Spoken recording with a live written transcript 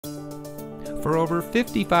For over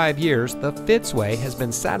 55 years, the Fitzway has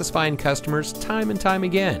been satisfying customers time and time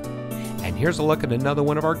again. And here's a look at another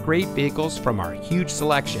one of our great vehicles from our huge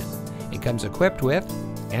selection. It comes equipped with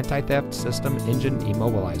anti-theft system engine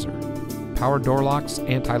immobilizer, power door locks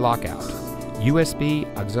anti-lockout, USB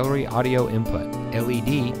auxiliary audio input,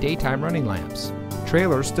 LED daytime running lamps,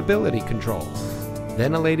 trailer stability control,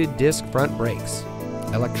 ventilated disc front brakes,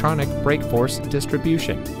 electronic brake force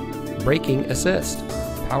distribution, braking assist,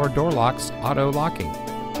 power door locks auto locking,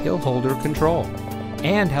 hill holder control,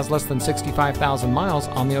 and has less than 65,000 miles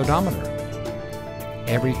on the odometer.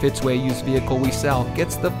 Every Fitzway used vehicle we sell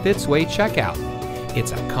gets the Fitzway checkout.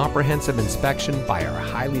 It's a comprehensive inspection by our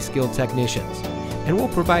highly skilled technicians, and we'll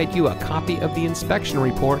provide you a copy of the inspection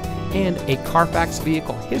report and a Carfax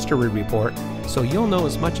vehicle history report so you'll know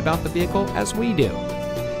as much about the vehicle as we do.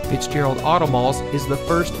 Fitzgerald Auto Malls is the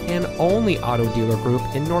first and only auto dealer group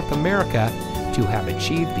in North America to have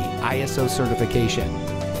achieved the ISO certification,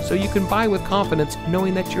 so you can buy with confidence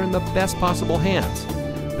knowing that you're in the best possible hands.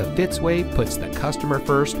 The Fitzway puts the customer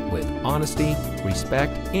first with honesty,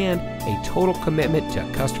 respect, and a total commitment to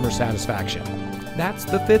customer satisfaction. That's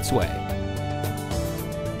the Fitzway.